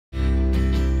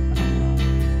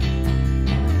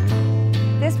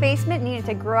basement needed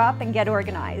to grow up and get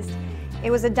organized. It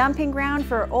was a dumping ground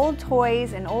for old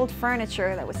toys and old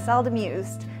furniture that was seldom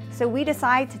used, so we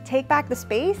decided to take back the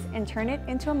space and turn it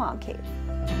into a mom cave.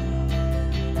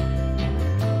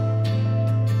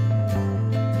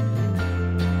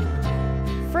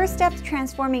 First step to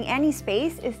transforming any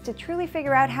space is to truly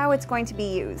figure out how it's going to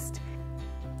be used.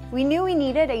 We knew we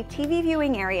needed a TV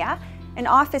viewing area, an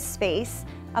office space,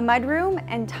 a mudroom,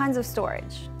 and tons of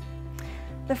storage.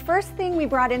 The first thing we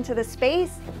brought into the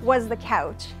space was the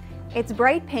couch. It's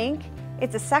bright pink,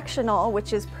 it's a sectional,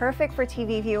 which is perfect for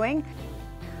TV viewing,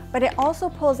 but it also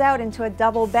pulls out into a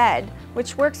double bed,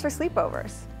 which works for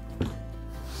sleepovers.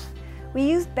 We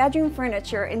used bedroom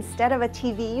furniture instead of a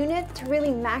TV unit to really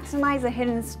maximize the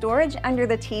hidden storage under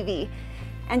the TV.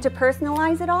 And to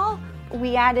personalize it all,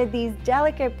 we added these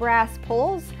delicate brass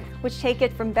poles, which take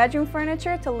it from bedroom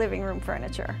furniture to living room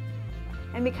furniture.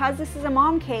 And because this is a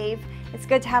mom cave, it's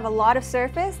good to have a lot of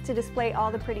surface to display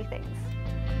all the pretty things.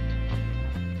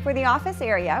 For the office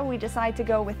area, we decided to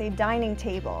go with a dining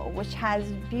table, which has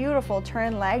beautiful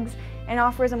turned legs and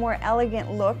offers a more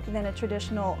elegant look than a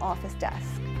traditional office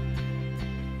desk.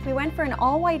 We went for an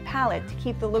all-white palette to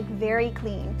keep the look very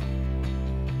clean.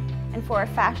 And for a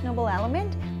fashionable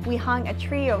element, we hung a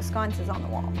trio of sconces on the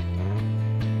wall.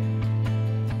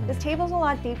 This table's a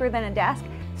lot deeper than a desk,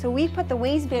 so we put the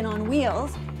waste bin on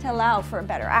wheels to allow for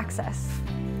better access.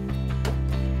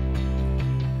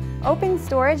 Open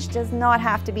storage does not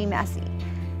have to be messy.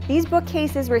 These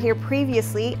bookcases were here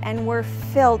previously and were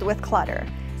filled with clutter.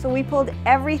 So we pulled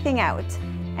everything out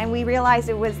and we realized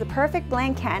it was the perfect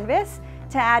blank canvas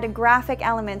to add a graphic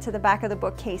element to the back of the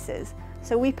bookcases.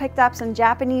 So we picked up some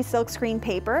Japanese silkscreen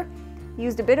paper,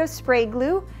 used a bit of spray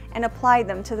glue, and applied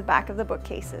them to the back of the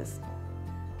bookcases.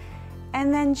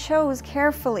 And then chose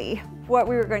carefully what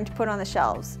we were going to put on the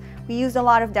shelves. We used a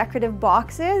lot of decorative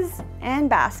boxes and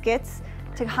baskets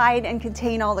to hide and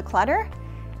contain all the clutter,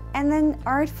 and then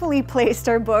artfully placed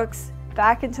our books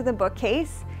back into the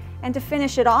bookcase. And to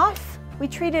finish it off, we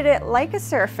treated it like a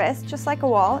surface, just like a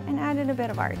wall, and added a bit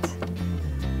of art.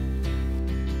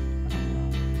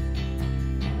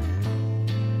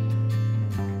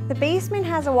 The basement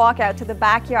has a walkout to the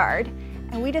backyard,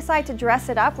 and we decided to dress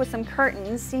it up with some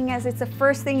curtains, seeing as it's the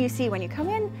first thing you see when you come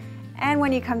in and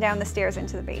when you come down the stairs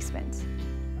into the basement.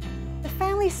 The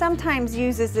family sometimes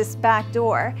uses this back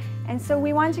door, and so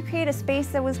we wanted to create a space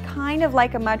that was kind of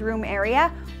like a mudroom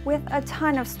area with a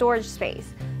ton of storage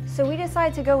space. So we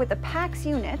decided to go with the PAX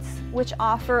units, which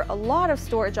offer a lot of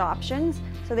storage options,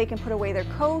 so they can put away their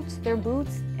coats, their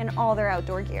boots, and all their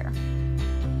outdoor gear.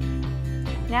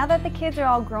 Now that the kids are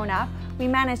all grown up, we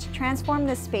managed to transform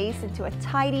this space into a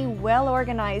tidy,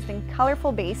 well-organized, and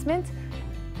colorful basement,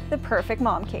 the perfect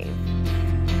mom cave.